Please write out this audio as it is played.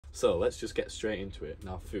So let's just get straight into it.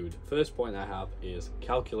 Now, food. First point I have is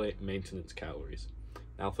calculate maintenance calories.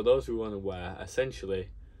 Now, for those who aren't aware, essentially,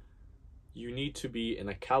 you need to be in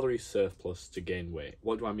a calorie surplus to gain weight.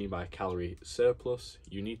 What do I mean by calorie surplus?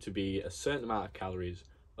 You need to be a certain amount of calories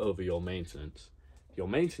over your maintenance. Your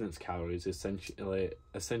maintenance calories is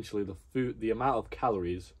essentially the amount of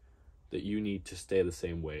calories that you need to stay the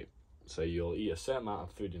same weight. So you'll eat a certain amount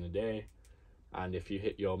of food in a day, and if you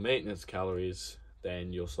hit your maintenance calories,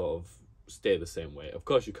 then you'll sort of stay the same weight. Of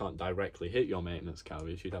course, you can't directly hit your maintenance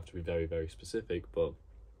calories. You'd have to be very, very specific, but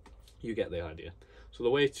you get the idea. So the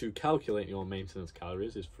way to calculate your maintenance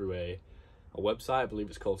calories is through a website. I believe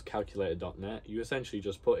it's called calculator.net. You essentially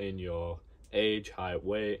just put in your age, height,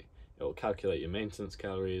 weight. It'll calculate your maintenance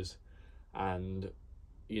calories, and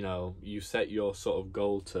you set your sort of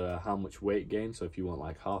goal to how much weight gain. So if you want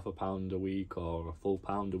like half a pound a week or a full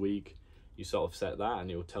pound a week, you sort of set that, and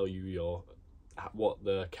it will tell you what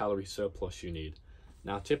the calorie surplus you need.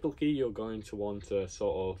 Now, typically you're going to want a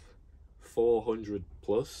sort of 400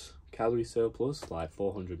 plus calorie surplus, like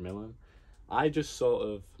 400 minimum. I just sort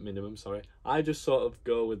of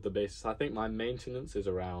go with the basis. I think my maintenance is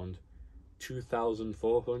around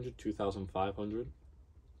 2,400, 2,500.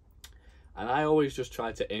 And I always just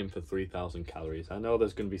try to aim for 3,000 calories. I know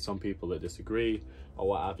there's going to be some people that disagree or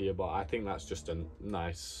what have you, but I think that's just a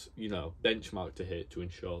nice, benchmark to hit to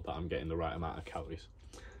ensure that I'm getting the right amount of calories.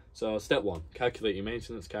 So step one, calculate your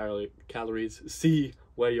maintenance calories, see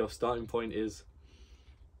where your starting point is,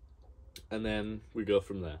 and then we go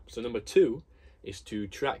from there. So number two is to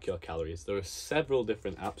track your calories. There are several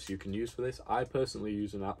different apps you can use for this. I personally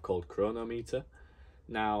use an app called Cronometer.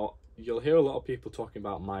 Now, you'll hear a lot of people talking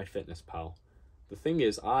about MyFitnessPal. The thing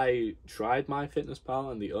is, I tried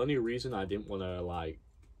MyFitnessPal, and the only reason I didn't want to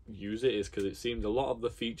use it is because it seemed a lot of the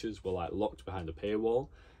features were locked behind a paywall,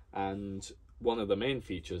 and one of the main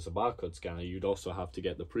features, a barcode scanner, you'd also have to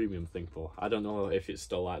get the premium thing for. I don't know if it's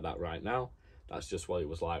still like that right now. That's just what it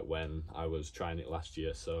was like when I was trying it last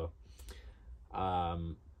year. So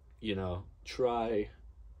try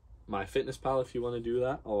MyFitnessPal if you want to do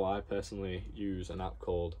that, or I personally use an app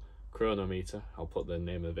called Cronometer. I'll put the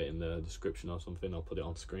name of it in the description or something. I'll put it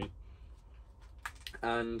on screen.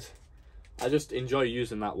 And I just enjoy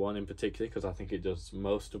using that one in particular because I think it does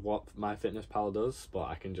most of what MyFitnessPal does, but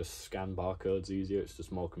I can just scan barcodes easier. It's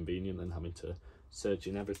just more convenient than having to search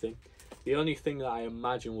in everything. The only thing that I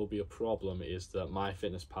imagine will be a problem is that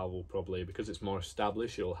MyFitnessPal will probably, because it's more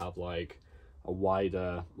established, it'll have a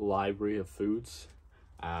wider library of foods.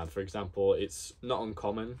 For example, it's not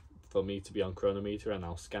uncommon for me to be on Cronometer and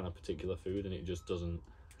I'll scan a particular food and it just doesn't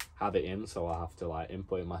have it in, so I'll have to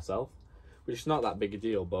input it myself, which is not that big a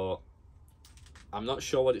deal. But I'm not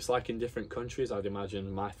sure what it's like in different countries. I'd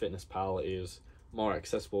imagine MyFitnessPal is more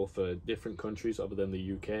accessible for different countries other than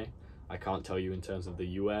the UK. I can't tell you in terms of the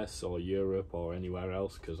US or Europe or anywhere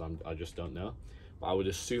else because I just don't know. But I would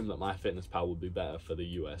assume that MyFitnessPal would be better for the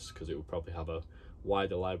US because it would probably have a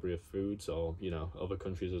wider library of foods, or other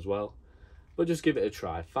countries as well. But just give it a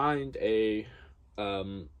try. Find a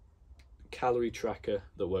calorie tracker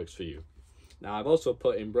that works for you. Now, I've also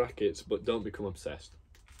put in brackets, but don't become obsessed.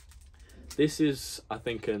 This is, I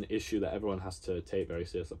think, an issue that everyone has to take very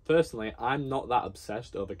seriously. Personally, I'm not that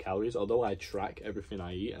obsessed over calories, although I track everything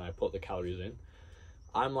I eat and I put the calories in.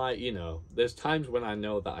 I'm there's times when I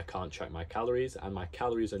know that I can't track my calories, and my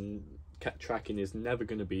calories and tracking is never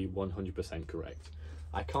going to be 100% correct.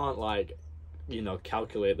 I can't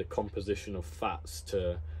calculate the composition of fats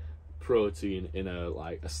to protein in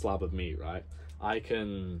a slab of meat, right? I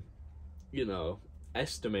can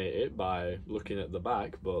estimate it by looking at the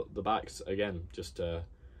back, but the back's again just the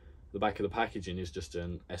back of the packaging is just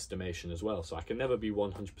an estimation as well, so I can never be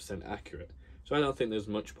 100% accurate. So I don't think there's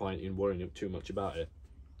much point in worrying too much about it.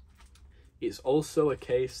 It's also a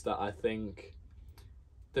case that I think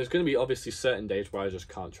there's going to be obviously certain days where I just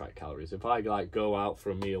can't track calories. If I go out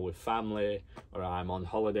for a meal with family, or I'm on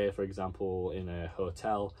holiday, for example, in a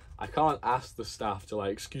hotel, I can't ask the staff to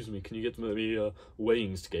excuse me, can you get me a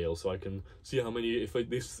weighing scale so I can see how many, if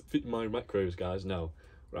this fit my macros, guys? No,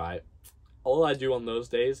 right? All I do on those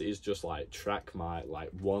days is just track my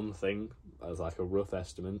one thing as a rough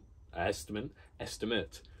estimate,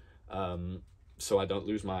 so I don't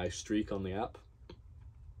lose my streak on the app.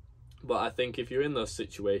 But I think if you're in those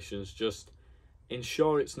situations, just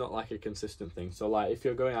ensure it's not a consistent thing. So if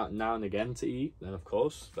you're going out now and again to eat, then of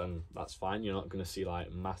course, then that's fine. You're not going to see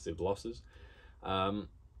massive losses. But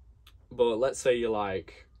let's say you're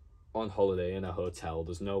on holiday in a hotel,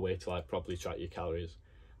 there's no way to properly track your calories.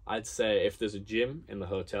 I'd say if there's a gym in the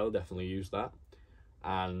hotel, definitely use that.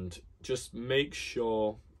 And just make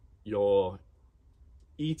sure you're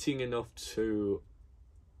eating enough to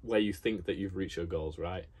where you think that you've reached your goals,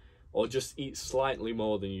 right? Or just eat slightly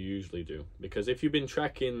more than you usually do. Because if you've been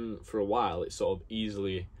tracking for a while, it's sort of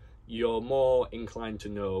easily, you're more inclined to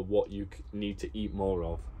know what you need to eat more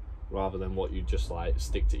of, rather than what you just like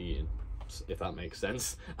stick to eating, if that makes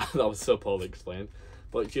sense. That was so poorly explained.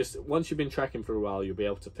 But just once you've been tracking for a while, you'll be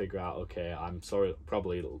able to figure out, okay, I'm sorry,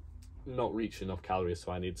 probably not reached enough calories,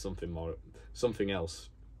 so I need something else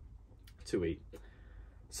to eat.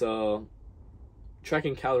 So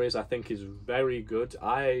tracking calories, I think, is very good.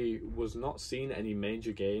 I was not seeing any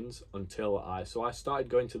major gains until I started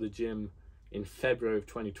going to the gym in February of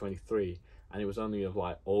 2023, and it was only of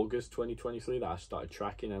like August 2023 that I started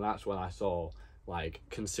tracking, and that's when I saw like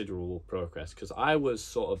considerable progress, because I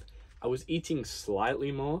was eating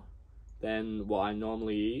slightly more than what I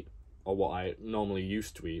normally eat, or what I normally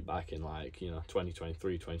used to eat back in, like,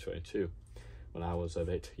 2023, 2022, when I was a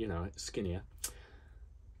bit, skinnier.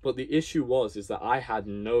 But the issue is that I had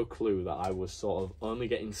no clue that I was sort of only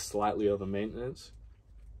getting slightly over maintenance.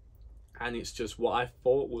 And it's just what I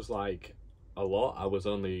thought was like a lot. I was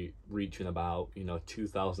only reaching about,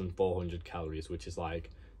 2,400 calories, which is like,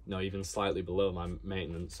 even slightly below my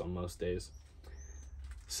maintenance on most days.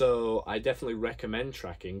 So I definitely recommend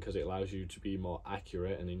tracking, because it allows you to be more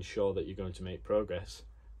accurate and ensure that you're going to make progress.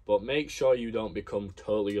 But make sure you don't become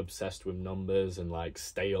totally obsessed with numbers and like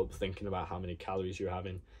stay up thinking about how many calories you're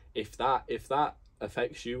having. If that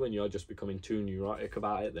affects you and you're just becoming too neurotic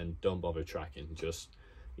about it, then don't bother tracking. Just,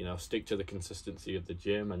 stick to the consistency of the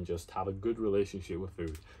gym and just have a good relationship with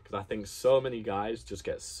food. Because I think so many guys just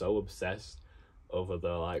get so obsessed over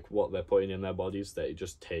what they're putting in their bodies that it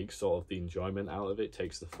just takes sort of the enjoyment out of it,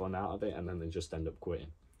 takes the fun out of it, and then they just end up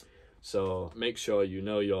quitting. So make sure you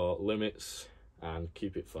know your limits and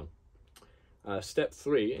keep it fun. Step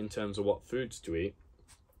 3, in terms of what foods to eat,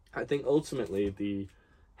 I think ultimately the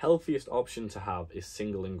healthiest option to have is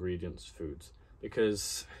single ingredients foods,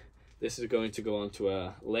 because this is going to go on to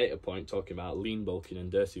a later point talking about lean bulking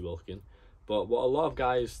and dirty bulking. But what a lot of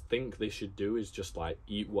guys think they should do is just like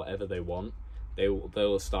eat whatever they want.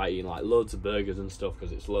 They'll start eating like loads of burgers and stuff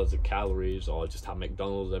because it's loads of calories, or just have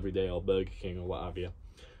McDonald's every day or Burger King or what have you,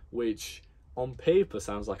 which on paper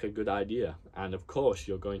sounds like a good idea. And of course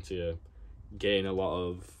you're going to gain a lot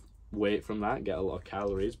of weight from that, get a lot of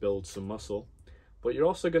calories, build some muscle, but you're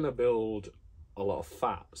also going to build a lot of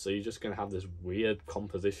fat. So you're just going to have this weird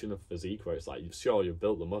composition of physique where it's like, sure, you've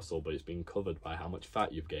built the muscle, but it's been covered by how much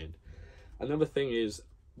fat you've gained. Another thing is,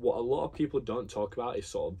 what a lot of people don't talk about is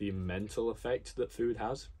sort of the mental effect that food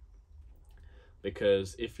has.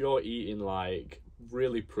 Because if you're eating like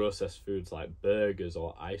really processed foods like burgers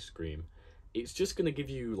or ice cream, it's just going to give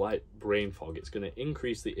you like brain fog. It's going to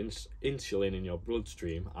increase the insulin in your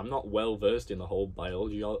bloodstream. I'm not well versed in the whole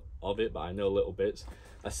biology of it, but I know little bits.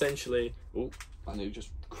 Essentially, I know,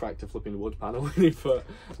 just cracked a flipping wood panel for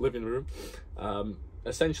living room.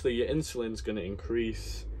 Essentially, your insulin's going to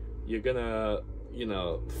increase. You're going to,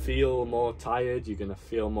 feel more tired. You're going to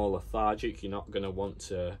feel more lethargic. You're not going to want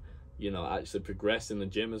to, actually progress in the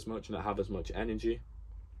gym as much, not have as much energy.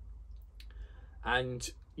 And,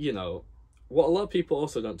 what a lot of people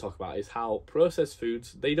also don't talk about is how processed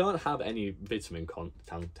foods, they don't have any vitamin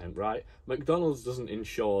content, right? McDonald's doesn't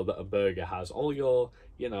ensure that a burger has all your,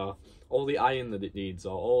 all the iron that it needs,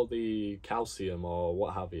 or all the calcium or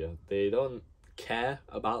what have you. They don't care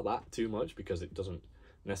about that too much because it doesn't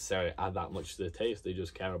necessarily add that much to the taste. They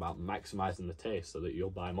just care about maximizing the taste so that you'll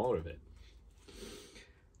buy more of it.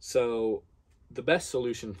 So the best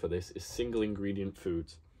solution for this is single ingredient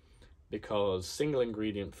foods. Because single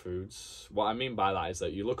ingredient foods, what I mean by that is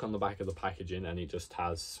that you look on the back of the packaging and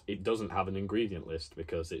it doesn't have an ingredient list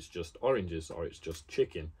because it's just oranges or it's just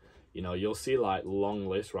chicken. You'll see like long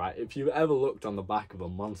lists, right? If you've ever looked on the back of a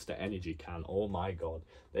Monster Energy can, oh my god,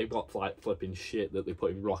 they've got like flipping shit that they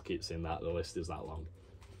put in rockets in that, the list is that long.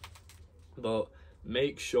 But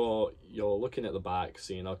make sure you're looking at the back,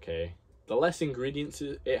 seeing, okay, the less ingredients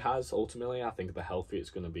it has, ultimately, I think the healthier it's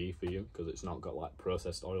going to be for you, because it's not got like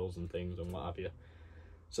processed oils and things and what have you.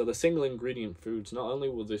 So the single ingredient foods, not only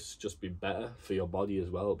will this just be better for your body as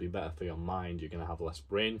well, it'll be better for your mind. You're going to have less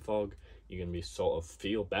brain fog. You're going to be sort of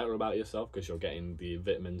feel better about yourself because you're getting the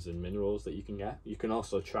vitamins and minerals that you can get. You can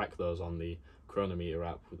also track those on the Cronometer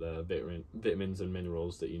app with the vitamins and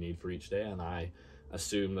minerals that you need for each day. And I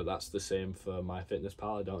assume that that's the same for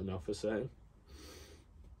MyFitnessPal. I don't know for certain.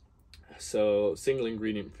 So single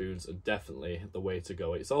ingredient foods are definitely the way to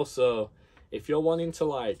go. It's also, if you're wanting to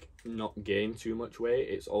like not gain too much weight,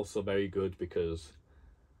 it's also very good because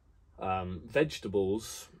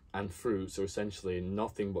vegetables and fruits are essentially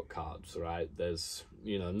nothing but carbs, right? There's,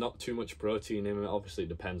 you know, not too much protein in it. Obviously it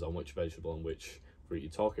depends on which vegetable and which fruit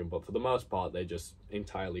you're talking, but for the most part they're just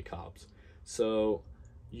entirely carbs. So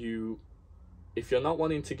if you're not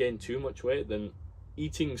wanting to gain too much weight, then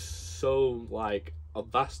eating so like a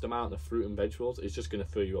vast amount of fruit and vegetables is just going to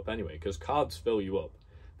fill you up anyway, because carbs fill you up.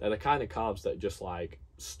 They're the kind of carbs that just like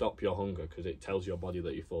stop your hunger because it tells your body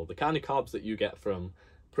that you're full. The kind of carbs that you get from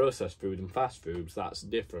processed food and fast foods, that's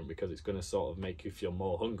different, because it's going to sort of make you feel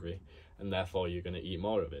more hungry and therefore you're going to eat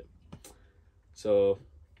more of it. So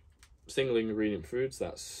single ingredient foods,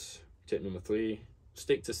 that's tip number 3.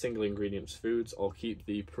 Stick to single ingredients foods, or keep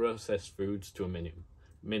the processed foods to a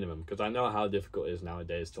minimum, because I know how difficult it is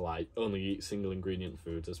nowadays to like only eat single ingredient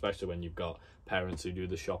foods, especially when you've got parents who do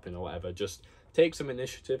the shopping or whatever. Just take some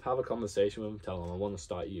initiative, have a conversation with them, tell them I want to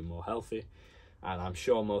start eating more healthy, and I'm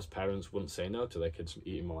sure most parents wouldn't say no to their kids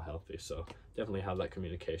eating more healthy, so definitely have that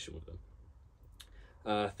communication with them.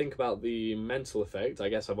 Think about the mental effect. I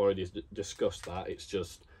guess I've already discussed that. It's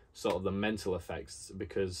just sort of the mental effects,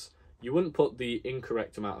 because you wouldn't put the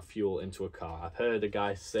incorrect amount of fuel into a car. I've heard a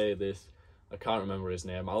guy say this, I can't remember his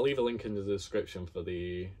name. I'll leave a link in the description for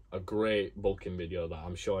a great bulking video that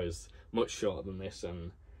I'm sure is much shorter than this,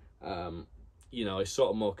 and you know, it's sort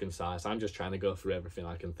of more concise. I'm just trying to go through everything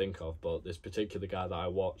I can think of, but this particular guy that I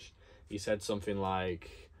watched, he said something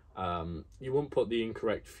like, you wouldn't put the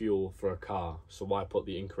incorrect fuel for a car, so why put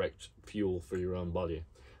the incorrect fuel for your own body?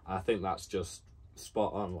 And I think that's just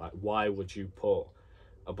spot on. Like, why would you put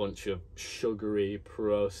a bunch of sugary,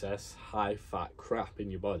 processed, high-fat crap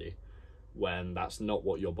in your body when that's not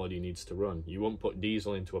what your body needs to run? You won't put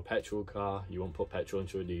diesel into a petrol car, you won't put petrol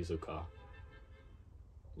into a diesel car.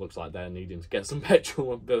 Looks like they're needing to get some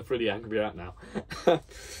petrol. They're pretty angry right now.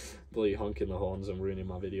 Bloody honking the horns and ruining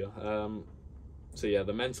my video. So yeah,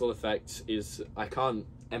 the mental effect is, I can't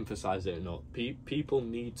emphasize it enough. People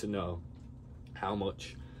need to know how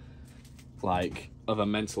much like of a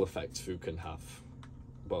mental effect food can have,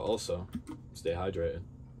 but also stay hydrated.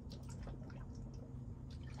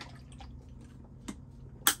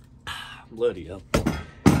 Bloody hell,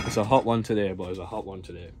 it's a hot one today, boys, a hot one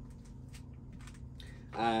today.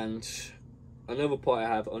 And another point I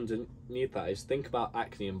have underneath that is think about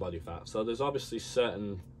acne and body fat. So there's obviously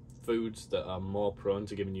certain foods that are more prone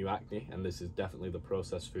to giving you acne, and this is definitely the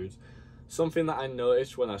processed foods. Something that I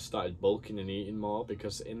noticed when I started bulking and eating more,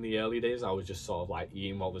 because in the early days I was just sort of like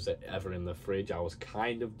eating what was ever in the fridge. I was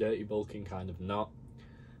kind of dirty bulking, kind of not.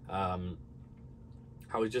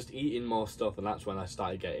 I was just eating more stuff, and that's when I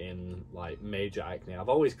started getting like major acne. I've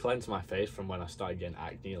always cleansed my face from when I started getting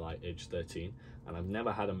acne, like age 13, and I've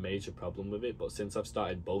never had a major problem with it, but since I've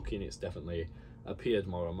started bulking, it's definitely appeared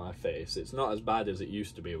more on my face. It's not as bad as it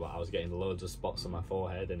used to be, where I was getting loads of spots on my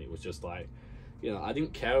forehead, and it was just like, you know, I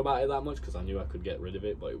didn't care about it that much because I knew I could get rid of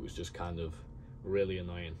it, but it was just kind of really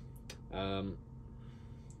annoying.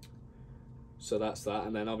 So that's that.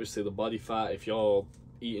 And then obviously the body fat, if you're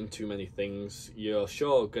eating too many things, you're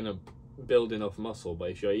sure gonna build enough muscle,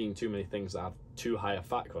 but if you're eating too many things that have too high a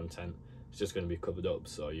fat content, it's just going to be covered up.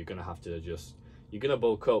 So you're gonna have to you're gonna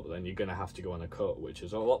bulk up, then you're gonna have to go on a cut, which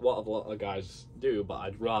is what a lot of guys do. But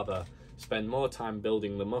I'd rather spend more time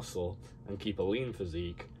building the muscle and keep a lean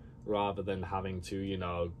physique rather than having to, you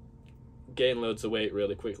know, gain loads of weight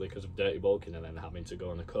really quickly because of dirty bulking and then having to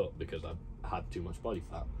go on a cut because I've had too much body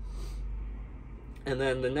fat. And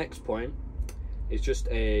then the next point is just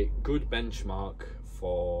a good benchmark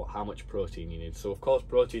for how much protein you need. So of course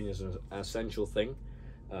protein is an essential thing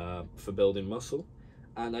for building muscle,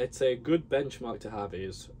 and I'd say a good benchmark to have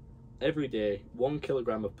is every day 1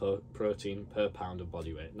 kilogram of protein per pound of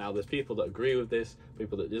body weight. Now there's people that agree with this,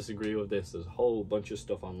 people that disagree with this, there's a whole bunch of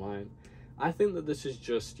stuff online. I think that this is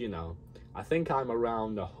just, you know, I think I'm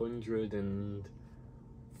around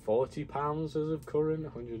 140 pounds as of current,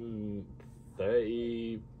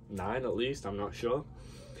 139 at least, I'm not sure.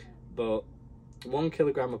 But 1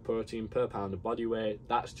 kilogram of protein per pound of body weight,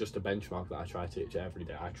 that's just a benchmark that I try to hit every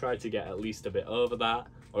day. I try to get at least a bit over that,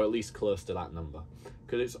 or at least close to that number.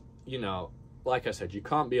 Because it's, you know, like I said, you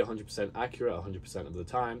can't be 100% accurate 100% of the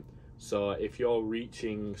time. So if you're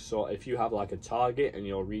reaching, if you have like a target and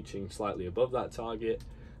you're reaching slightly above that target,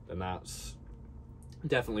 then that's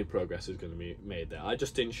definitely progress is going to be made there. I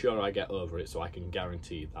just ensure I get over it so I can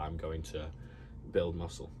guarantee that I'm going to build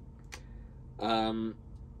muscle.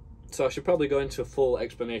 So I should probably go into a full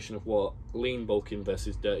explanation of what lean bulking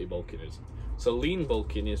versus dirty bulking is. So lean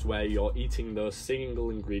bulking is where you're eating those single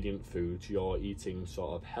ingredient foods, you're eating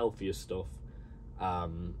sort of healthier stuff,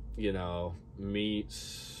 you know,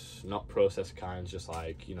 meats, not processed kinds, just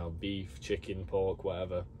like, you know, beef, chicken, pork,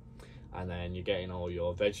 whatever. and then you're getting all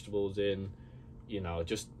your vegetables in, you know,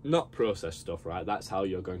 just not processed stuff, right? That's how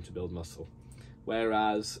you're going to build muscle.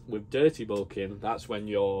 Whereas with dirty bulking, that's when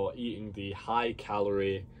you're eating the high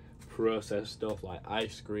calorie processed stuff like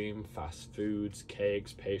ice cream, fast foods,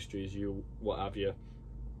 cakes, pastries, what have you.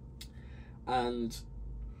 And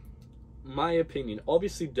my opinion,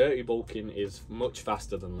 obviously dirty bulking is much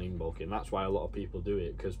faster than lean bulking. That's why a lot of people do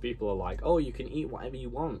it, because people are like, oh, you can eat whatever you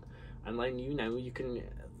want, and then, you know, you can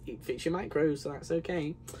fix your macros, so that's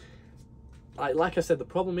okay. Like I said, the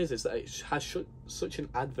problem is that it has such an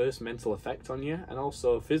adverse mental effect on you, and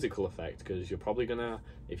also physical effect, because you're probably gonna,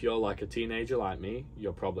 if you're like a teenager like me,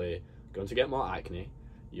 you're probably going to get more acne,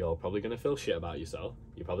 you're probably going to feel shit about yourself,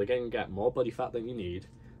 you're probably going to get more body fat than you need.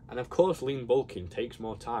 And of course, lean bulking takes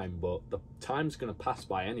more time, but the time's going to pass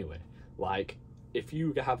by anyway. Like, if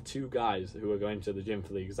you have two guys who are going to the gym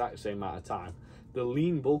for the exact same amount of time, the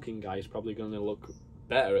lean bulking guy is probably going to look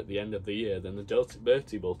better at the end of the year than the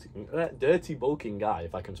dirty bulking guy,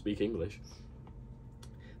 if I can speak English,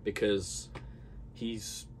 because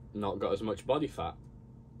he's not got as much body fat,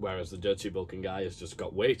 whereas the dirty bulking guy has just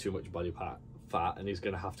got way too much body fat, and he's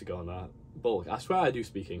going to have to go on a bulk. I swear I do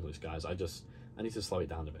speak English, guys. I need to slow it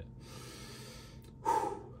down a bit.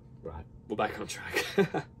 Right, we're back on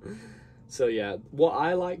track. So yeah, what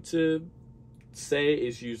I like to say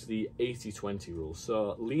is use the 80-20 rule.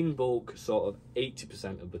 So lean bulk sort of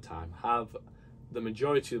 80% of the time. Have the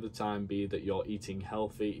majority of the time be that you're eating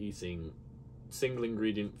healthy, eating single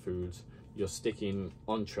ingredient foods, you're sticking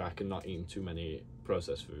on track and not eating too many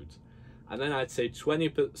processed foods. And then I'd say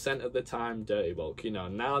 20% of the time dirty bulk. You know,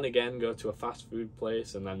 now and again go to a fast food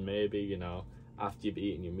place, and then maybe, you know, after you've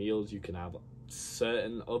eaten your meals, you can have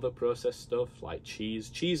certain other processed stuff like cheese.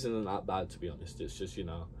 Cheese isn't that bad, to be honest. It's just, you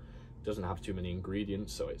know, doesn't have too many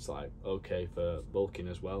ingredients, so it's like okay for bulking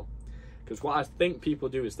as well. Because what I think people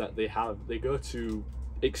do is that they go to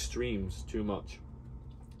extremes too much.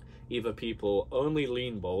 Either people only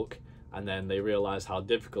lean bulk, and then they realize how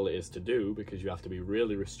difficult it is to do because you have to be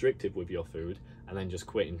really restrictive with your food, and then just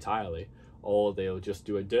quit entirely. Or they'll just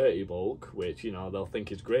do a dirty bulk, which, you know, they'll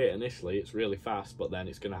think is great initially, it's really fast, but then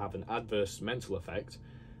it's going to have an adverse mental effect,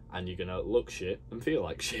 and you're going to look shit and feel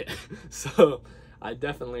like shit. So I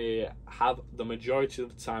definitely have the majority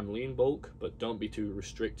of the time lean bulk, but don't be too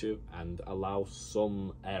restrictive and allow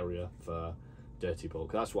some area for dirty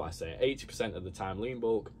bulk. That's what I say. 80% of the time lean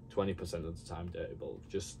bulk, 20% of the time dirty bulk.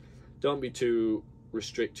 Just don't be too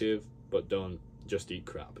restrictive, but don't just eat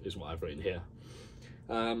crap, is what I've written here.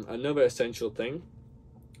 Another essential thing,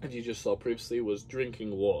 as you just saw previously, was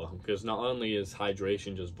drinking water, because not only is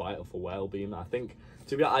hydration just vital for well-being, I think,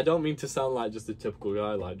 I don't mean to sound like just a typical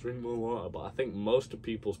guy, like drink more water, but I think most of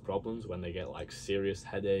people's problems when they get like serious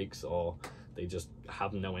headaches or they just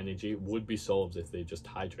have no energy would be solved if they just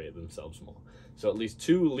hydrated themselves more. So at least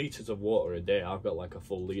 2 liters of water a day. I've got like a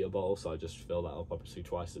full liter bottle, so I just fill that up obviously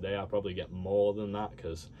twice a day. I probably get more than that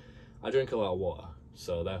because I drink a lot of water.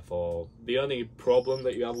 So therefore, the only problem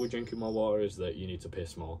that you have with drinking more water is that you need to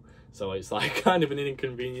piss more. So it's like kind of an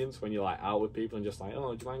inconvenience when you're like out with people and just like,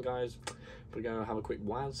 oh, do you mind guys, we're gonna have a quick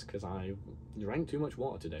waz because I drank too much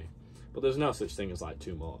water today. But there's no such thing as like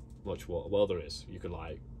much water. Well, there is. You could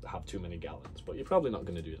like have too many gallons, but you're probably not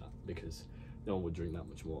going to do that because no one would drink that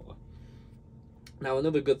much water. Now,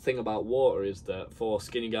 another good thing about water is that for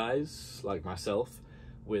skinny guys like myself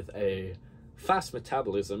with a fast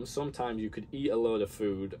metabolism, sometimes you could eat a load of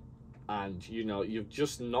food and, you know, you've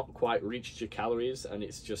just not quite reached your calories, and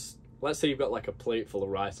it's just, let's say you've got like a plate full of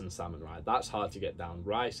rice and salmon, right? That's hard to get down.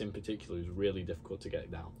 Rice in particular is really difficult to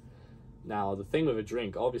get down. Now, the thing with a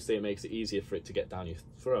drink, obviously it makes it easier for it to get down your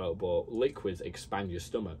throat, but liquids expand your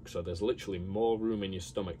stomach, so there's literally more room in your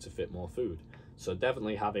stomach to fit more food. So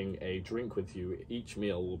definitely having a drink with you each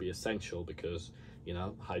meal will be essential because, you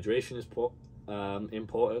know, hydration is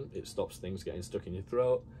important. It stops things getting stuck in your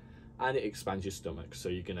throat, and it expands your stomach, so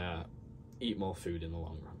you're gonna eat more food in the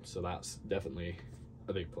long run. So that's definitely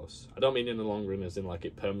a big plus. I don't mean in the long run as in like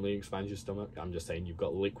it permanently expands your stomach. I'm just saying you've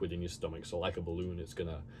got liquid in your stomach, so like a balloon, it's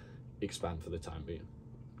gonna expand for the time being.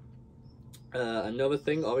 Another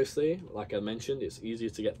thing, obviously, like I mentioned, it's easier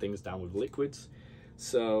to get things down with liquids.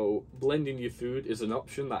 So blending your food is an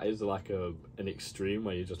option. That is like an extreme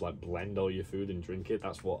where you just like blend all your food and drink it.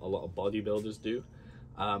 That's what a lot of bodybuilders do.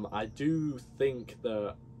 I do think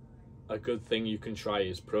that a good thing you can try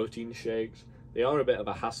is protein shakes. They are a bit of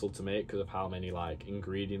a hassle to make because of how many like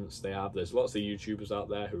ingredients they have. There's lots of YouTubers out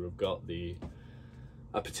there who have got the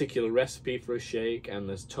a particular recipe for a shake, and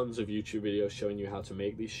there's tons of YouTube videos showing you how to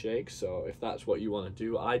make these shakes. So if that's what you want to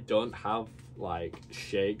do, I don't have like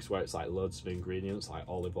shakes where it's like loads of ingredients like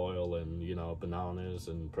olive oil and, you know, bananas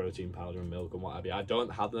and protein powder and milk and what have you. I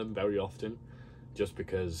don't have them very often, just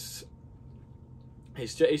because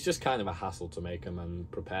it's just kind of a hassle to make them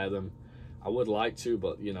and prepare them. I would like to,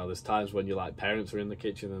 but you know, there's times when like parents are in the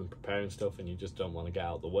kitchen and preparing stuff and you just don't want to get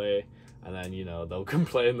out of the way, and then, you know, they'll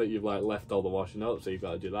complain that you've like left all the washing up, so you've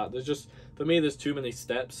got to do that. There's just, for me, there's too many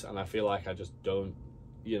steps, and I feel like I just don't,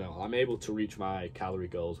 you know, I'm able to reach my calorie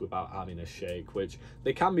goals without having a shake, which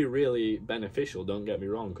they can be really beneficial, don't get me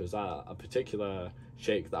wrong, because a particular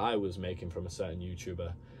shake that I was making from a certain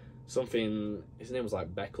YouTuber, something, his name was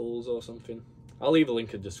like Beckles or something. I'll leave a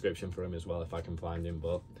link in the description for him as well if I can find him,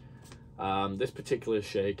 but this particular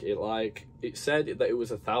shake, it said that it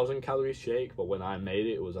was 1,000 calorie shake, but when I made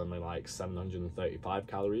it, it was only like 735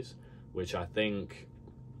 calories, which I think,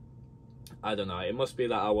 I don't know, it must be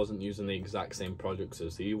that I wasn't using the exact same products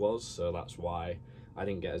as he was, so that's why I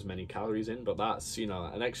didn't get as many calories in. But that's, you know,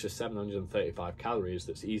 an extra 735 calories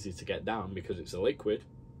that's easy to get down because it's a liquid.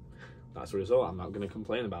 That's the result. I'm not going to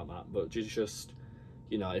complain about that, but just,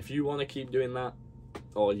 you know, if you want to keep doing that,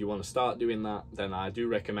 or you want to start doing that, then I do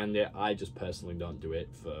recommend it. I just personally don't do it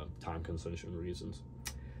for time consumption reasons.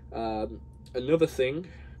 Another thing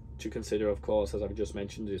to consider, of course, as I've just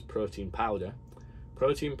mentioned, is protein powder.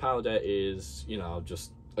 Protein powder is, you know,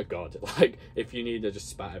 just a god. Like, if you need, I just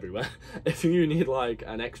spat everywhere. If you need like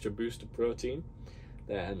an extra boost of protein,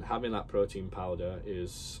 then having that protein powder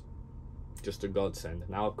is just a godsend.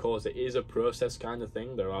 Now, of course, it is a processed kind of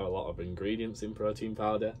thing. There are a lot of ingredients in protein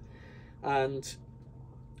powder, and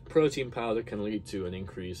protein powder can lead to an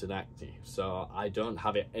increase in acne. So I don't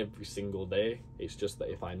have it every single day. It's just that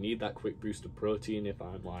if I need that quick boost of protein, if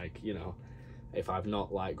I'm like, you know, if I've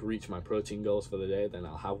not like reached my protein goals for the day, then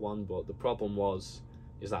I'll have one. But the problem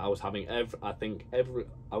is that I was having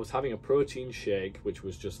I was having a protein shake, which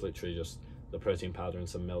was just literally just the protein powder and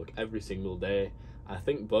some milk every single day. I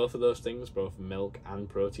think both of those things, both milk and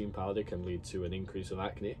protein powder, can lead to an increase of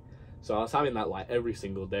acne. So I was having that like every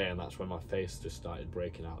single day, and that's when my face just started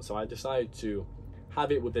breaking out. So I decided to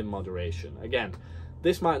have it within moderation. Again,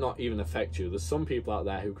 this might not even affect you. There's some people out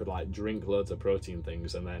there who could like drink loads of protein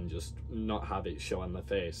things and then just not have it show on their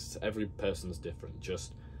face. Every person's different.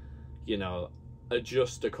 Just, you know,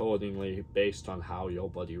 adjust accordingly based on how your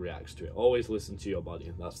body reacts to it. Always listen to your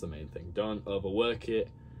body. That's the main thing. Don't overwork it.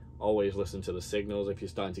 Always listen to the signals. If you're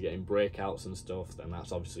starting to get in breakouts and stuff, then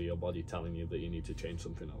that's obviously your body telling you that you need to change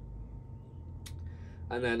something up.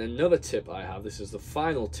 And then another tip I have, this is the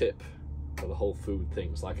final tip for the whole food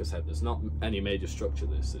things. Like I said, there's not any major structure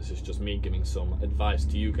to this. This is just me giving some advice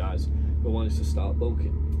to you guys who want to start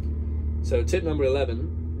bulking. So tip number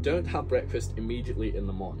 11, don't have breakfast immediately in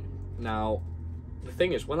the morning. Now, the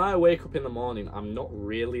thing is, when I wake up in the morning, I'm not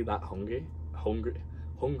really that hungry.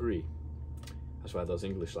 That's why those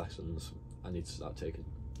English lessons I need to start taking.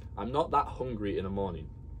 I'm not that hungry in the morning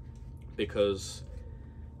because,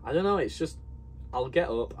 I don't know, it's just, I'll get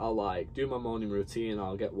up, I'll like do my morning routine,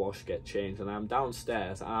 I'll get washed, get changed, and I'm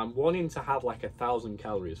downstairs and I'm wanting to have like 1,000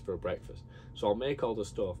 calories for a breakfast. So I'll make all the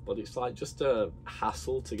stuff, but it's like just a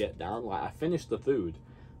hassle to get down. Like, I finished the food,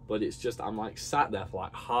 but it's just, I'm like sat there for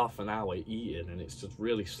like half an hour eating, and it's just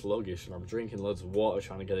really sluggish, and I'm drinking loads of water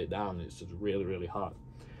trying to get it down, and it's just really, really hard.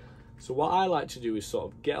 So what I like to do is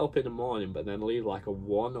sort of get up in the morning, but then leave like a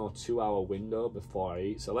 1 or 2 hour window before I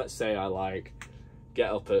eat. So let's say I like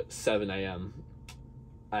get up at 7 AM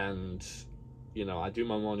and, you know, I do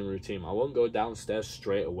my morning routine. I won't go downstairs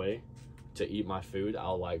straight away to eat my food.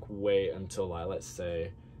 I'll like wait until like, let's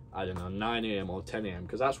say, I don't know, 9 AM or 10 AM,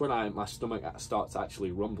 because that's when my stomach starts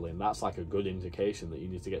actually rumbling. That's like a good indication that you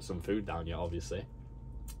need to get some food down you, obviously.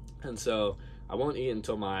 And so I won't eat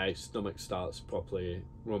until my stomach starts properly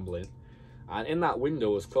rumbling. And in that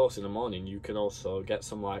window, of course, in the morning, you can also get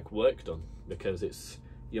some like work done, because it's,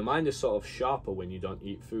 your mind is sort of sharper when you don't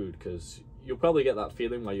eat food, because you'll probably get that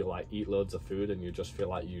feeling where you like eat loads of food and you just feel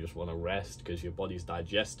like you just want to rest because your body's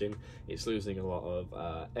digesting. It's losing a lot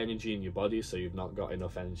of energy in your body, so you've not got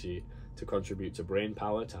enough energy to contribute to brain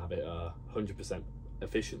power to have it 100%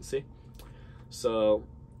 efficiency. So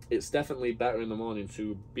it's definitely better in the morning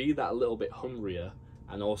to be that little bit hungrier,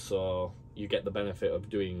 and also you get the benefit of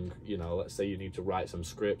doing, you know, let's say you need to write some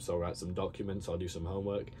scripts or write some documents or do some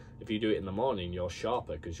homework. If you do it in the morning, you're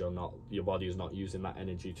sharper because your body is not using that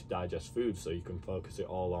energy to digest food, so you can focus it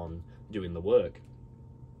all on doing the work.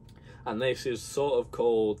 And this is sort of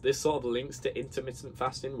called, this sort of links to intermittent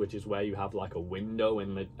fasting, which is where you have like a window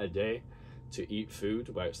in a day to eat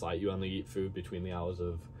food, where it's like you only eat food between the hours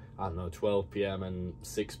of I don't know, 12 p.m. and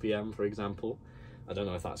 6 p.m. for example. I don't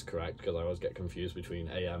know if that's correct because I always get confused between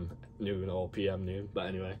AM noon or PM noon, but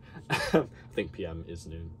anyway, I think PM is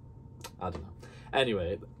noon. I don't know.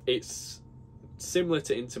 Anyway, it's similar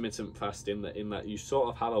to intermittent fasting in that you sort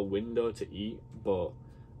of have a window to eat, but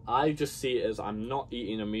I just see it as I'm not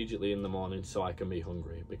eating immediately in the morning so I can be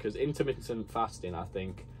hungry. Because intermittent fasting, I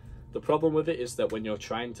think the problem with it is that when you're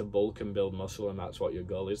trying to bulk and build muscle and that's what your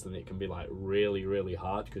goal is, then it can be like really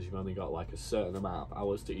hard because you've only got like a certain amount of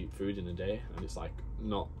hours to eat food in a day, and it's like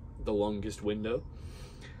not the longest window.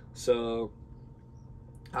 So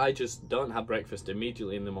I just don't have breakfast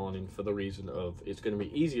immediately in the morning for the reason of it's going to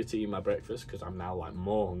be easier to eat my breakfast because I'm now like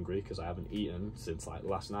more hungry because I haven't eaten since like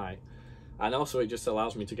last night. And also it just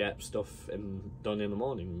allows me to get stuff done in the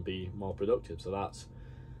morning and be more productive. So that's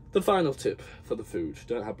the final tip for the food.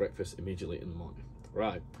 Don't have breakfast immediately in the morning.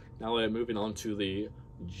 Right, now we're moving on to the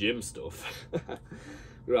gym stuff.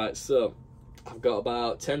 Right, so I've got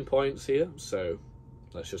about 10 points here, so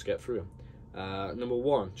let's just get through them. Number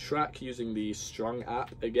 1, track using the Strong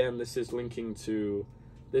app. Again, this is linking to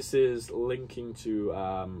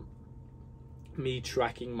me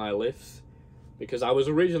tracking my lifts. Because I was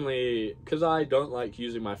originally, because I don't like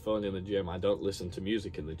using my phone in the gym, I don't listen to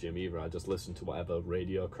music in the gym either. I just listen to whatever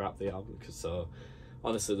radio crap they have. So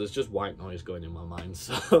honestly, there's just white noise going in my mind.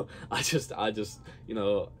 So I just, you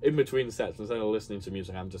know, in between sets, instead of listening to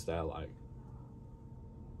music, I'm just there like.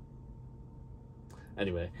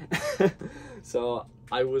 Anyway, so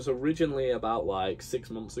I was originally about like 6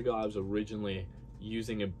 months ago, I was originally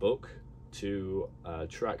using a book to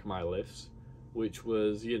track my lifts. Which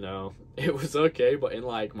was, you know, it was okay, but in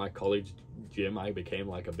like my college gym I became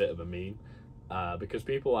like a bit of a meme because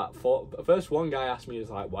people first one guy asked me, is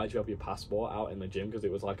like, why do you have your passport out in the gym? Because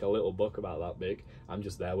it was like a little book about that big. I'm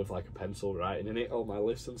just there with like a pencil writing in it all my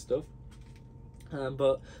lifts and stuff.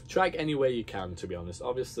 But track any way you can, to be honest.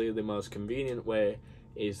 Obviously the most convenient way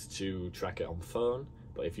is to track it on phone,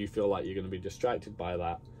 but if you feel like you're going to be distracted by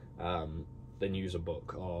that, then use a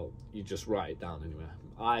book or you just write it down anywhere.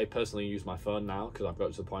 I personally use my phone now because I've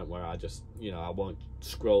got to the point where I just, you know, I won't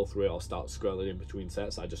scroll through it or start scrolling in between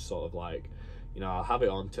sets. I just sort of like, you know, I'll have it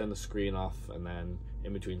on, turn the screen off, and then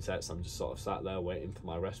in between sets I'm just sort of sat there waiting for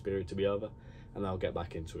my rest period to be over, and I'll get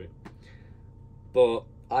back into it. But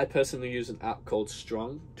I personally use an app called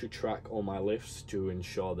Strong to track all my lifts to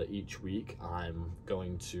ensure that each week I'm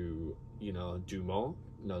going to, you know, do more,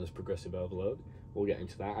 known as progressive overload. We'll get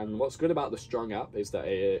into that. And what's good about the Strong app is that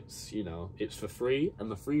it's, you know, it's for free,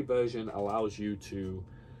 and the free version allows you to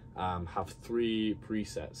have 3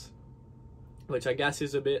 presets, which I guess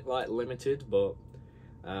is a bit like limited, but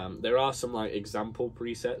there are some like example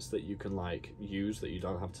presets that you can like use that you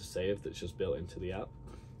don't have to save, that's just built into the app.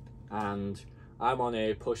 And I'm on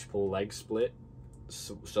a push-pull leg split,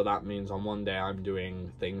 so that means on one day I'm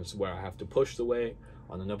doing things where I have to push the weight,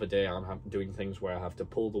 on another day I'm doing things where I have to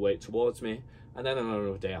pull the weight towards me, and then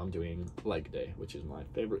another day I'm doing leg day, which is my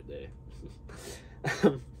favorite day.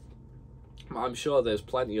 I'm sure there's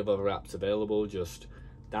plenty of other apps available. Just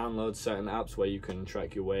download certain apps where you can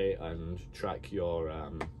track your weight and track your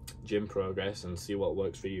gym progress and see what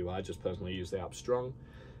works for you. I just personally use the app Strong.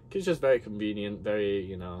 It's just very convenient, very,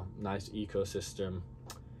 you know, nice ecosystem,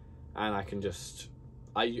 and I can just,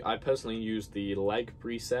 I personally use the leg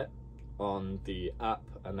preset on the app,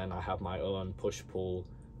 and then I have my own push pull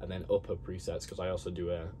and then upper presets because I also do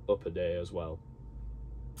a upper day as well,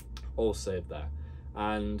 all saved there.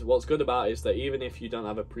 And what's good about it is that even if you don't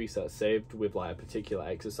have a preset saved with like a particular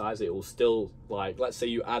exercise, it will still, like, let's say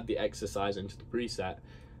you add the exercise into the preset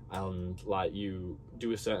and like you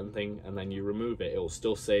do a certain thing and then you remove it, it will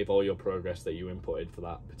still save all your progress that you inputted for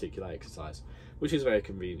that particular exercise, which is very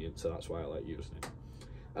convenient, so that's why I like using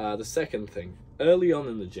it. The second thing, early on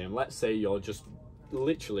in the gym, let's say you're just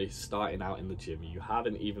literally starting out in the gym, you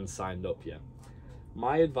haven't even signed up yet.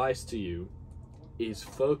 My advice to you is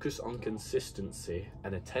focus on consistency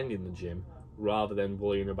and attending the gym rather than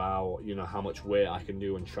worrying about, you know, how much weight I can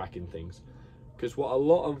do and tracking things. Because what a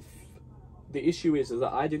lot of the issue is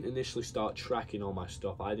that I didn't initially start tracking all my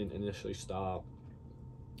stuff. I didn't initially start,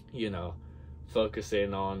 you know,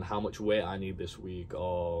 focusing on how much weight I need this week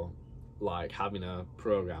or like having a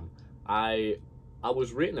program. I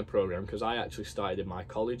was written a program because I actually started in my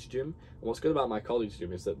college gym, and what's good about my college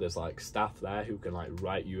gym is that there's like staff there who can like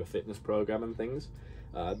write you a fitness program and things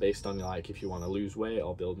based on like if you want to lose weight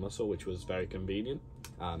or build muscle, which was very convenient.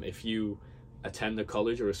 If you attend a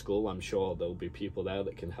college or a school, I'm sure there'll be people there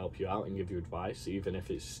that can help you out and give you advice, even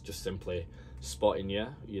if it's just simply spotting you.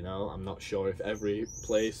 You know, I'm not sure if every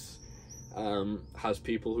place has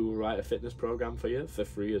people who will write a fitness program for you for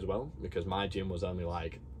free as well, because my gym was only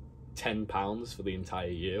like £10 for the entire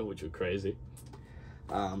year, which was crazy.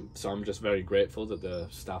 So I'm just very grateful that the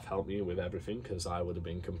staff helped me with everything, because I would have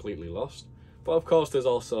been completely lost. But of course, there's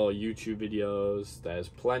also YouTube videos. There's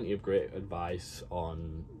plenty of great advice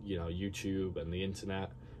on, you know, YouTube and the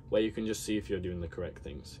internet, where you can just see if you're doing the correct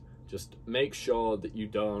things. Just make sure that you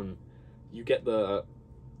get the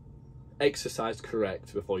exercise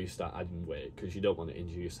correct before you start adding weight, because you don't want to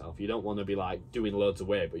injure yourself. You don't want to be like doing loads of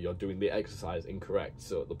weight, but you're doing the exercise incorrect,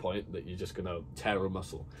 so at the point that you're just going to tear a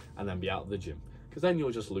muscle and then be out of the gym, because then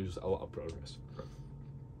you'll just lose a lot of progress.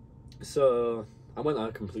 So I went on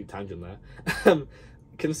a complete tangent there.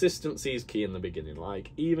 Consistency is key in the beginning.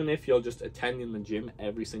 Like, even if you're just attending the gym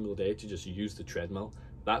every single day to just use the treadmill,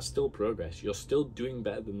 that's still progress. You're still doing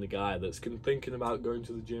better than the guy that's thinking about going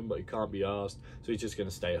to the gym, but he can't be arsed, so he's just going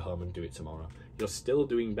to stay at home and do it tomorrow. You're still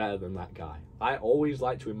doing better than that guy. I always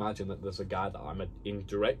like to imagine that there's a guy that I'm in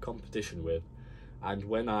direct competition with, and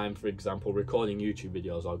when I'm, for example, recording YouTube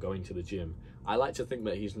videos or going to the gym, I like to think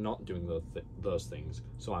that he's not doing those things,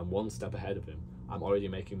 so I'm one step ahead of him. I'm already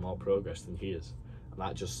making more progress than he is. And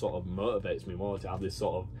that just sort of motivates me more to have this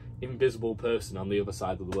sort of invisible person on the other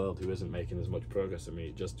side of the world who isn't making as much progress as me.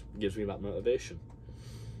 It just gives me that motivation.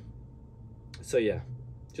 So yeah,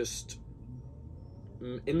 just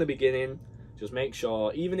in the beginning, just make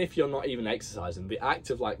sure, even if you're not even exercising, the act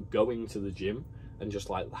of like going to the gym and just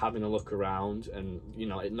like having a look around, and you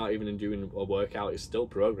know, not even doing a workout is still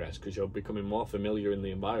progress, because you're becoming more familiar in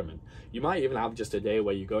the environment. You might even have just a day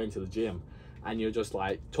where you go into the gym and you're just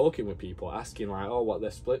like talking with people, asking like, oh, what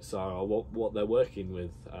their splits are, or what they're working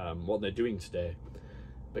with, what they're doing today,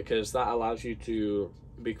 because that allows you to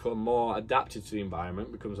become more adapted to the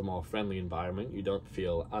environment, becomes a more friendly environment. You don't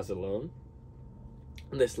feel as alone.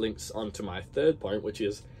 And this links on to my third point, which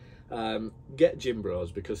is get gym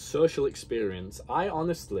bros, because social experience, I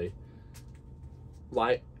honestly,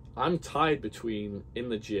 like, I'm tied between, in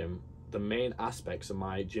the gym, the main aspects of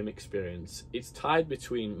my gym experience, it's tied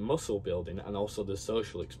between muscle building and also the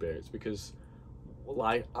social experience, because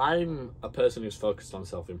like, I'm a person who's focused on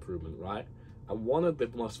self-improvement, right? And one of the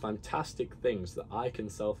most fantastic things that I can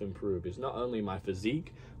self-improve is not only my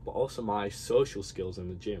physique, but also my social skills in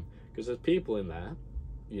the gym, because there's people in there,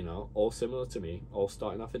 you know, all similar to me, all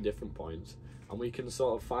starting off at different points, and we can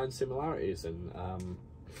sort of find similarities and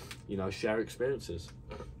you know, share experiences.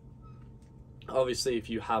 Obviously, if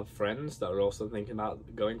you have friends that are also thinking about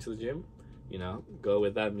going to the gym, you know, go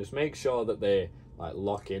with them. Just make sure that they like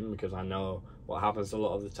lock in, because I know what happens a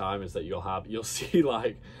lot of the time is that you'll see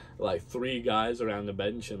like 3 guys around the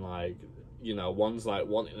bench, and like, you know, one's like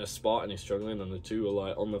wanting a spot and he's struggling, and the 2 are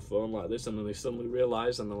like on the phone like this, and then they suddenly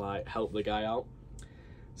realize and they like help the guy out.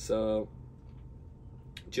 So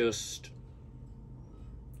just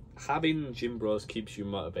having gym bros keeps you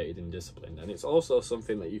motivated and disciplined, and it's also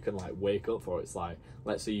something that you can like wake up for. It's like,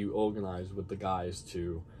 let's say you organize with the guys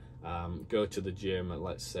to go to the gym at,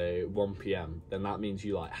 let's say, 1 p.m, then that means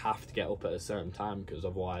you like have to get up at a certain time, because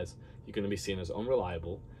otherwise you're going to be seen as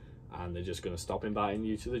unreliable, and they're just going to stop inviting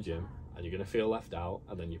you to the gym, and you're going to feel left out,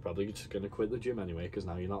 and then you're probably just going to quit the gym anyway, because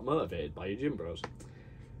now you're not motivated by your gym bros.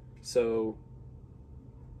 So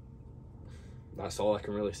that's all I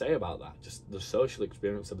can really say about that. Just the social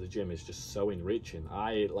experience of the gym is just so enriching.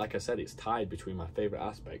 Like I said, it's tied between my favorite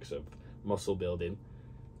aspects of muscle building.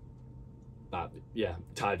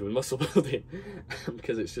 Tied with muscle building,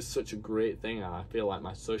 because it's just such a great thing, and I feel like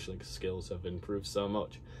my social skills have improved so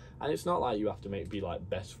much. And it's not like you have to be like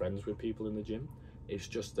best friends with people in the gym. It's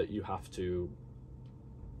just that you have to,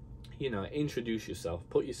 you know, introduce yourself,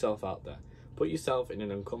 put yourself out there, put yourself in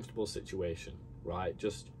an uncomfortable situation, right?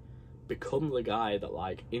 Just become the guy that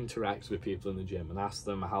like interacts with people in the gym and ask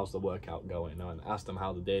them how's the workout going, and ask them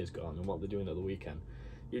how the day's gone and what they're doing at the weekend.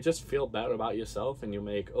 You just feel better about yourself, and you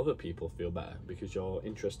make other people feel better because you're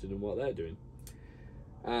interested in what they're doing.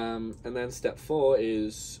 And then step 4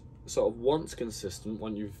 is sort of once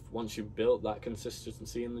you've built that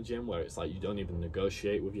consistency in the gym, where it's like you don't even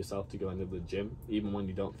negotiate with yourself to go into the gym, even when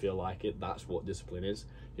you don't feel like it. That's what discipline is.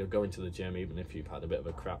 You're going to the gym even if you've had a bit of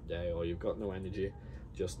a crap day or you've got no energy.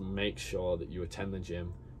 Just make sure that you attend the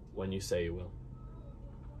gym when you say you will.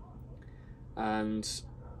 And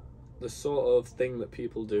the sort of thing that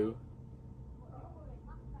people do,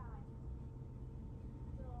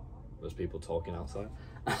 there's people talking outside,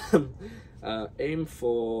 aim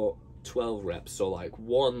for 12 reps. So like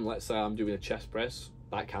let's say I'm doing a chest press,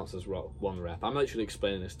 that counts as 1 rep. I'm actually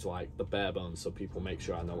explaining this to like the bare bones, so people make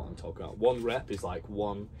sure I know what I'm talking about. 1 rep is like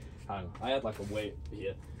I had like a weight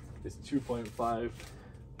here, it's 2.5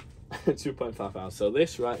 pounds. So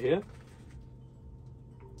this right here,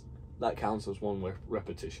 that counts as 1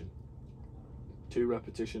 repetition. 2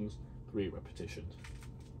 repetitions, 3 repetitions.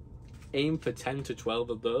 Aim for 10 to 12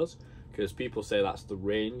 of those, because people say that's the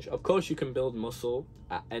range. Of course you can build muscle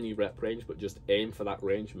at any rep range, but just aim for that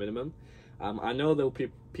range minimum. I know there'll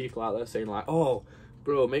be people out there saying like, oh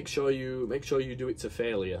bro, make sure you do it to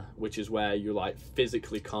failure, which is where you like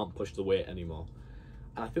physically can't push the weight anymore.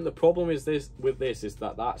 And I think the problem is is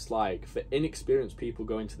that that's like, for inexperienced people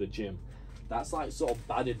going to the gym, that's like sort of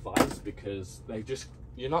bad advice, because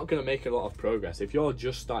you're not going to make a lot of progress. If you're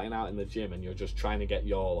just starting out in the gym and you're just trying to get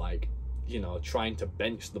your, like, you know, trying to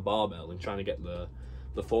bench the barbell and trying to get the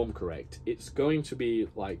form correct, it's going to be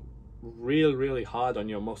like really hard on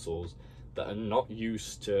your muscles that are not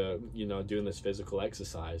used to, you know, doing this physical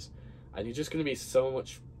exercise, and you're just going to be so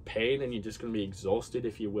much pain, and you're just going to be exhausted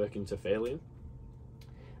if you're working to failure.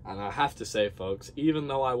 And I have to say, folks, even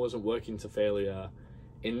though I wasn't working to failure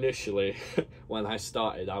initially when I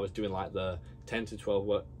started, I was doing like the 10 to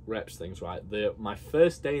 12 reps things, right? My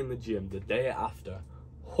first day in the gym, the day after,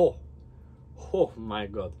 oh my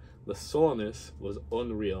god, the soreness was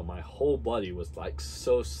unreal. My whole body was like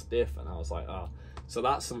so stiff, and I was like, ah. So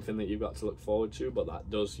that's something that you've got to look forward to, but that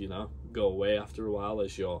does, you know, go away after a while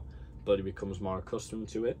as your body becomes more accustomed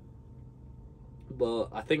to it. But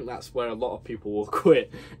I think that's where a lot of people will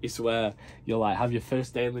quit, is where you're like, have your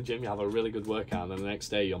first day in the gym, you have a really good workout, and then the next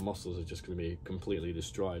day your muscles are just going to be completely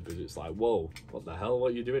destroyed, because it's like, whoa, what the hell,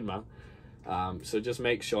 what are you doing, man? So just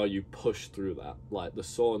make sure you push through that. Like, the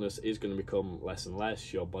soreness is going to become less and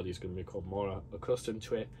less, your body's going to become more accustomed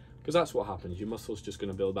to it, because that's what happens. Your muscle's just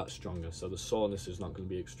going to build back stronger, so the soreness is not going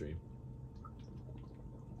to be extreme.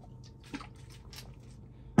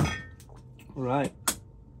 Right.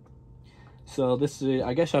 So this is,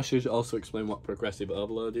 I guess I should also explain what progressive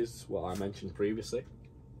overload is, what I mentioned previously.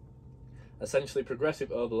 Essentially,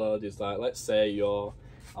 progressive overload is like, let's say I'll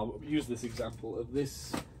use this example of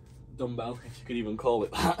this dumbbell, if you could even call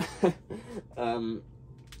it that.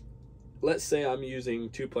 Let's say I'm using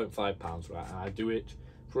 2.5 pounds, right, and I do it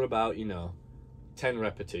for about, you know, 10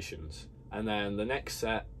 repetitions, and then the next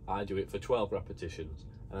set I do it for 12 repetitions,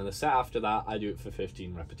 and then the set after that I do it for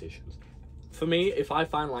 15 repetitions. For me, if I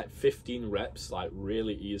find like 15 reps like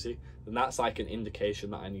really easy, then that's like an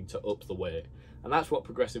indication that I need to up the weight. And that's what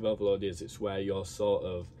progressive overload is. It's where you're sort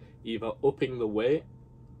of either upping the weight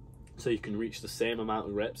so you can reach the same amount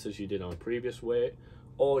of reps as you did on a previous weight,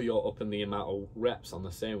 or you're upping the amount of reps on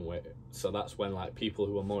the same weight. So that's when like people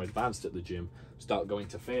who are more advanced at the gym start going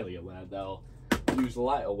to failure, where they'll use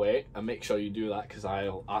lighter weight. And make sure you do that, because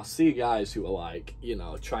I'll see guys who are like, you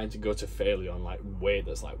know, trying to go to failure on like weight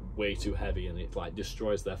that's like way too heavy, and it like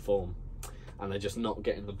destroys their form, and they're just not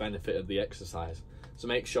getting the benefit of the exercise. So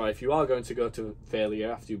make sure, if you are going to go to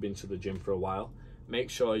failure after you've been to the gym for a while, make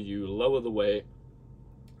sure you lower the weight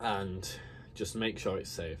and just make sure it's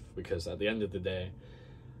safe, because at the end of the day,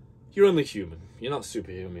 you're only human, you're not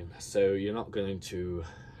superhuman, so you're not going to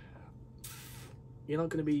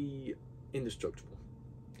be indestructible.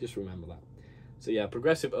 Just remember that. So yeah,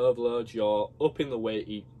 progressive overload, you're upping the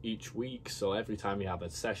weight each week, so every time you have a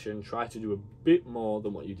session, try to do a bit more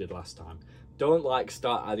than what you did last time. Don't like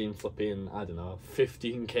start adding flipping, I don't know,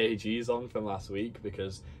 15 kgs on from last week,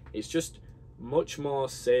 because it's just much more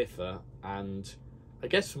safer, and I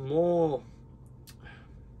guess more,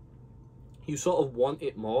 you sort of want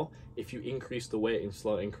it more if you increase the weight in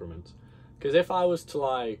slow increments. Because if I was to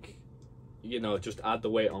like, you know, just add the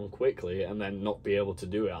weight on quickly and then not be able to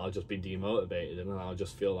do it, I'll just be demotivated, and then I'll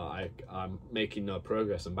just feel like I'm making no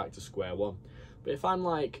progress and back to square one. But if I'm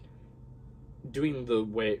like doing the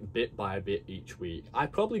weight bit by bit each week, I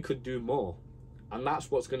probably could do more, and that's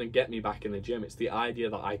what's going to get me back in the gym. It's the idea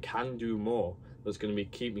that I can do more that's going to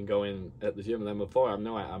keep me going at the gym. And then before I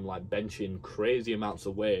know it, I'm like benching crazy amounts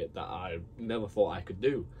of weight that I never thought I could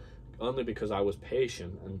do, only because I was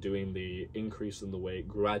patient and doing the increase in the weight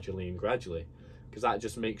gradually, because that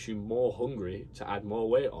just makes you more hungry to add more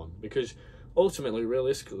weight on. Because ultimately,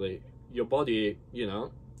 realistically, your body, you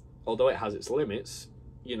know, although it has its limits,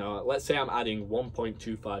 you know, let's say I'm adding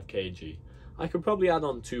 1.25 kg, I could probably add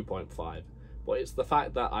on 2.5, but it's the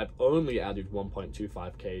fact that I've only added 1.25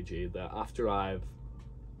 kg that after I've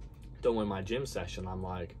done with my gym session, I'm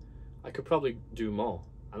like, I could probably do more,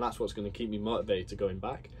 and that's what's going to keep me motivated to going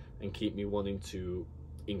back and keep me wanting to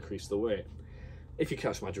increase the weight, if you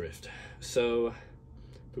catch my drift. So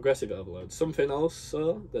progressive overload. Something else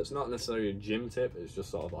that's not necessarily a gym tip, it's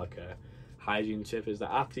just sort of like a hygiene tip, is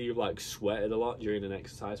that after you've like sweated a lot during an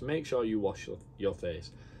exercise, make sure you wash your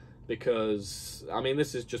face. Because I mean,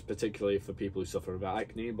 this is just particularly for people who suffer with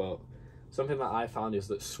acne, but something that I found is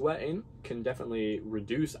that sweating can definitely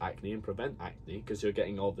reduce acne and prevent acne, because you're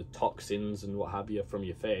getting all the toxins and what have you from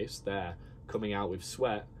your face, they're coming out with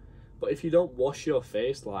sweat. But if you don't wash your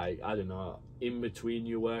face, like, I don't know, in between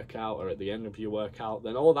your workout or at the end of your workout,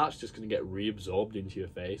 then all that's just going to get reabsorbed into your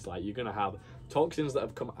face. Like, you're going to have toxins that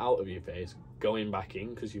have come out of your face going back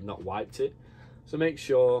in because you've not wiped it. So make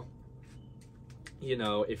sure, you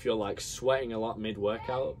know, if you're like sweating a lot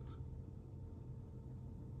mid-workout,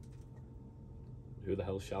 who the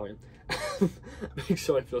hell's shouting? Make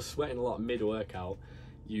sure if you're sweating a lot mid-workout,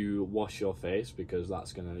 you wash your face, because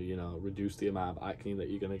that's going to, you know, reduce the amount of acne that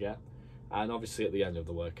you're going to get. And obviously at the end of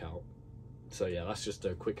the workout. So yeah, that's just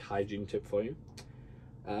a quick hygiene tip for you.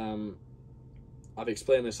 I've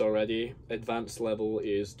explained this already. Advanced level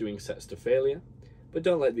is doing sets to failure, but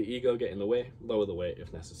don't let the ego get in the way. Lower the weight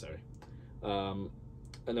if necessary.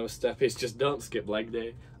 Another step is just don't skip leg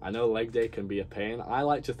day. I know leg day can be a pain. I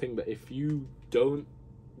like to think that if you don't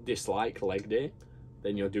dislike leg day,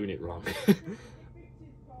 then you're doing it wrong.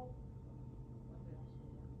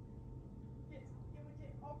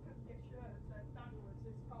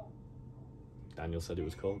 Daniel said it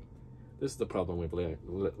was cold. This is the problem with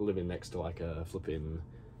living next to like a flipping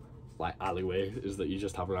like alleyway, is that you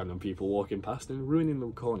just have random people walking past and ruining the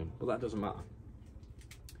recording, but that doesn't matter.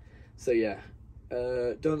 So yeah,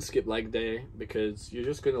 don't skip leg day, because you're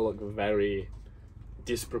just going to look very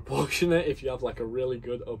disproportionate if you have like a really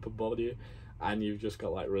good upper body and you've just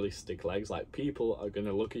got like really stick legs. Like, people are going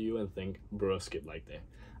to look at you and think, bro, skip leg day.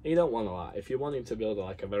 And you don't want that. If you're wanting to build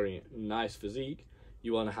like a very nice physique,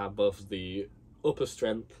 you want to have both the upper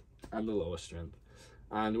strength and the lower strength.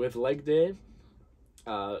 And with leg day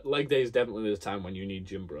is definitely the time when you need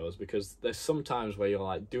gym bros, because there's some times where you're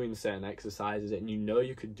like doing certain exercises and you know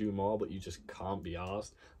you could do more, but you just can't be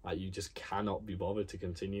arsed. Like, you just cannot be bothered to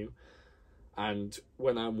continue. And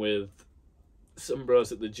when I'm with some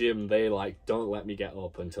bros at the gym, they like don't let me get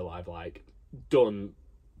up until I've like done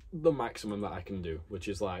the maximum that I can do, which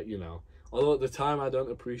is like, you know, although at the time I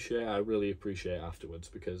don't appreciate, I really appreciate afterwards,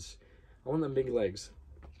 because I want them big legs.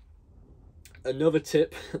 Another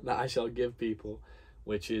tip that I shall give people,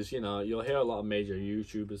 which is, you know, you'll hear a lot of major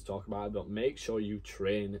YouTubers talk about it, but make sure you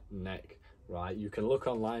train neck, right? You can look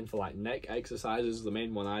online for like neck exercises. The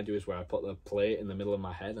main one I do is where I put the plate in the middle of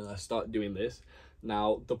my head and I start doing this.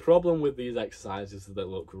 Now, the problem with these exercises is they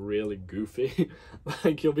look really goofy.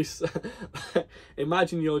 Like, you'll be...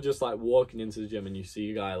 Imagine you're just, like, walking into the gym and you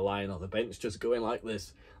see a guy lying on the bench just going like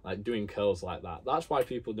this, like, doing curls like that. That's why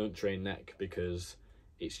people don't train neck, because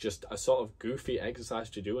it's just a sort of goofy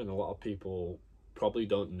exercise to do, and a lot of people probably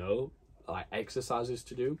don't know, like, exercises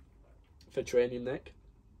to do for training neck.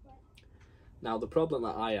 Now, the problem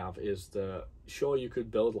that I have is that, sure, you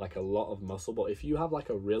could build, like, a lot of muscle, but if you have,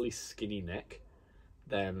 like, a really skinny neck,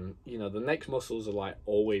 then, you know, the neck muscles are like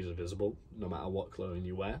always visible no matter what clothing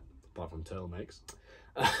you wear, apart from turtlenecks.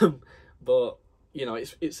 But, you know,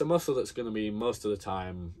 it's a muscle that's going to be most of the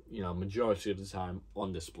time, you know, majority of the time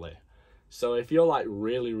on display. So if you're like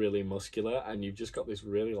really, really muscular and you've just got this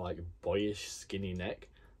really like boyish skinny neck,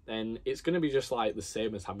 then it's going to be just like the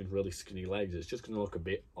same as having really skinny legs. It's just going to look a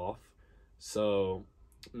bit off. So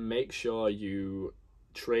make sure you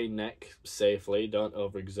train neck safely, don't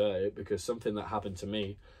overexert it, because something that happened to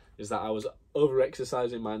me is that I was over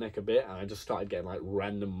exercising my neck a bit and I just started getting like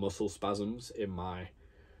random muscle spasms in my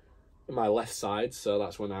left side. So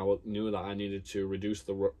that's when I knew that I needed to reduce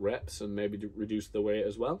the reps and maybe reduce the weight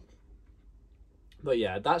as well. But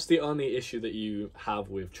yeah, that's the only issue that you have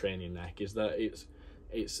with training neck, is that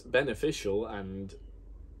it's beneficial, and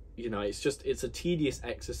you know, it's a tedious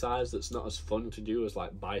exercise that's not as fun to do as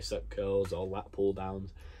like bicep curls or lat pull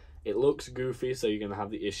downs. It looks goofy, so you're going to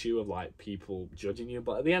have the issue of like people judging you,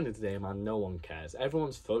 but at the end of the day, man, no one cares.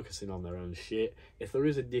 Everyone's focusing on their own shit. If there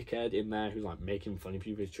is a dickhead in there who's like making fun of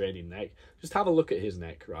you for training neck, just have a look at his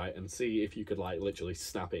neck, right, and see if you could like literally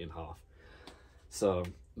snap it in half. So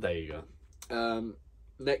there you go.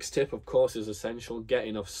 Next tip, of course, is essential. Get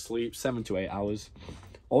enough sleep, 7 to 8 hours.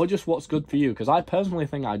 Or just what's good for you, because I personally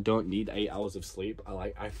think I don't need 8 hours of sleep.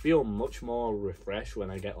 I feel much more refreshed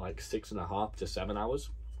when I get like 6.5 to 7 hours.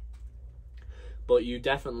 But you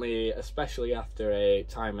definitely, especially after a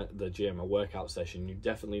time at the gym, a workout session, you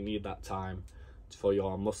definitely need that time for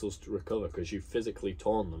your muscles to recover, because you physically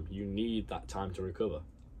torn them. You need that time to recover.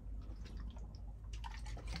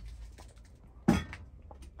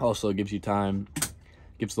 Also gives you time,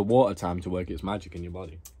 gives the water time to work its magic in your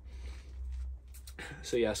body.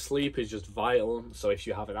 So yeah, sleep is just vital. So if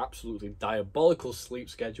you have an absolutely diabolical sleep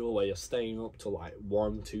schedule where you're staying up till like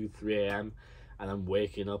 1, 2, 3 a.m. and then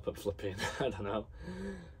waking up at flipping, I don't know,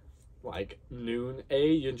 like noon,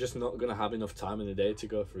 you're just not going to have enough time in the day to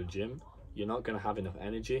go for a gym. You're not going to have enough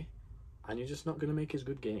energy. and you're just not going to make as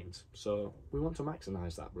good gains. So we want to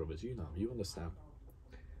maximize that, brothers. You know, you understand.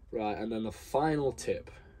 Right, and then the final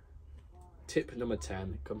tip. Tip number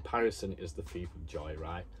 10, comparison is the thief of joy,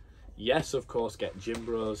 right? Yes, of course, get gym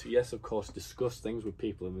bros. Yes, of course, discuss things with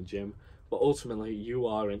people in the gym. But ultimately, you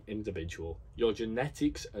are an individual. Your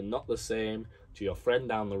genetics are not the same to your friend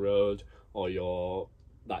down the road or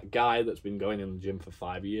that guy that's been going in the gym for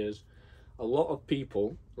 5 years. A lot of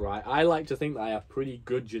people, right, I like to think that I have pretty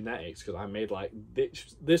good genetics because I made like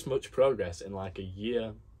this much progress in like a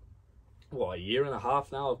year and a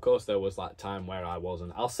half now. Of course, there was that time where I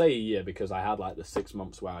wasn't. I'll say a year because I had like the 6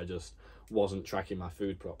 months where I just wasn't tracking my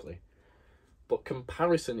food properly. But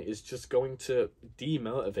comparison is just going to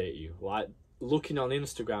demotivate you. Like looking on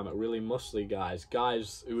Instagram at really muscly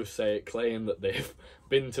guys who claim that they've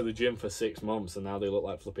been to the gym for 6 months and now they look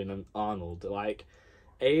like flipping an Arnold. Like,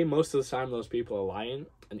 most of the time those people are lying,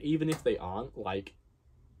 and even if they aren't, like,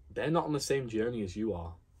 they're not on the same journey as you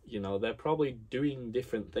are. You know, they're probably doing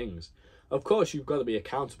different things. Of course, you've got to be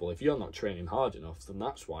accountable. If you're not training hard enough, then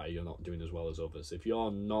that's why you're not doing as well as others. If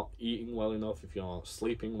you're not eating well enough, if you're not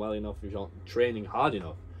sleeping well enough, if you're not training hard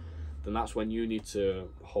enough, then that's when you need to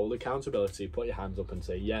hold accountability, put your hands up and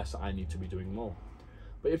say, yes, I need to be doing more.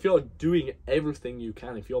 But if you're doing everything you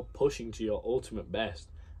can, if you're pushing to your ultimate best,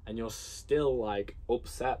 and you're still like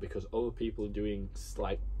upset because other people are doing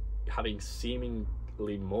like having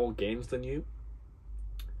seemingly more gains than you,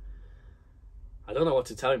 I don't know what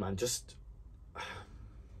to tell you, man. Just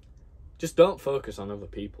don't focus on other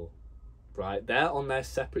people, right? They're on their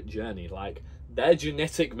separate journey. Like, their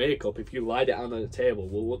genetic makeup, if you lied it on the table,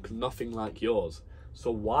 will look nothing like yours. So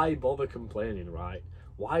why bother complaining, right?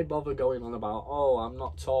 Why bother going on about, oh, I'm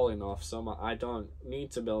not tall enough, so I don't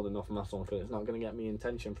need to build enough muscle because it's not going to get me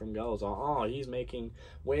attention from girls. Or, oh, he's making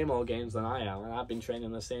way more gains than I am and I've been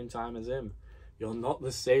training the same time as him. You're not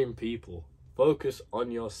the same people. Focus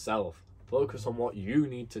on yourself. Focus on what you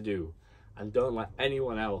need to do. And don't let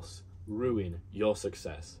anyone else ruin your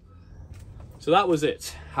success. So that was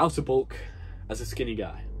it. How to bulk as a skinny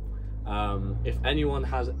guy. If anyone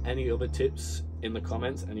has any other tips in the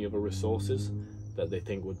comments, any other resources that they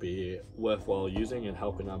think would be worthwhile using and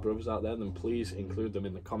helping our brothers out there, then please include them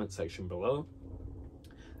in the comment section below.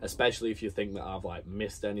 Especially if you think that I've like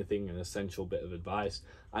missed anything, an essential bit of advice.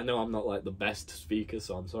 I know I'm not like the best speaker,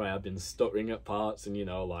 so I'm sorry I've been stuttering at parts and, you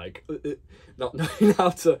know, like not knowing how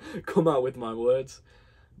to come out with my words.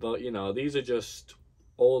 But, you know, these are just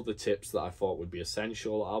all the tips that I thought would be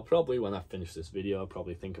essential. I'll probably, when I finish this video, I'll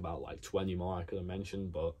probably think about like 20 more I could have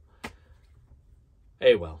mentioned, but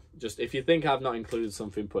hey, well, just if you think I've not included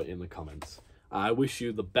something, put it in the comments. I wish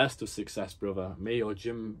you the best of success, brother. May your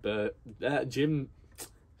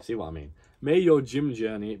see what I mean? May your gym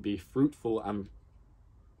journey be fruitful and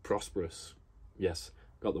prosperous. Yes,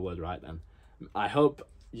 got the word right then. I hope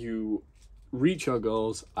you reach your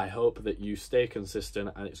goals. I hope that you stay consistent,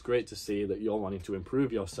 and it's great to see that you're wanting to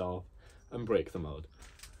improve yourself and break the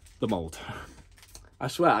mold. I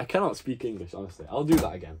swear, I cannot speak English, honestly. I'll do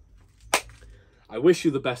that again. I wish you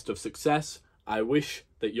the best of success. I wish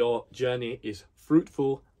that your journey is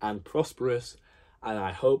fruitful and prosperous, and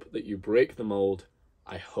I hope that you break the mold.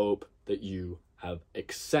 I hope that you have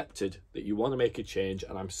accepted that you want to make a change,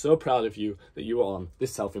 and I'm so proud of you that you are on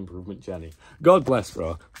this self-improvement journey. God bless,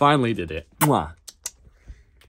 bro. Finally did it. Mwah.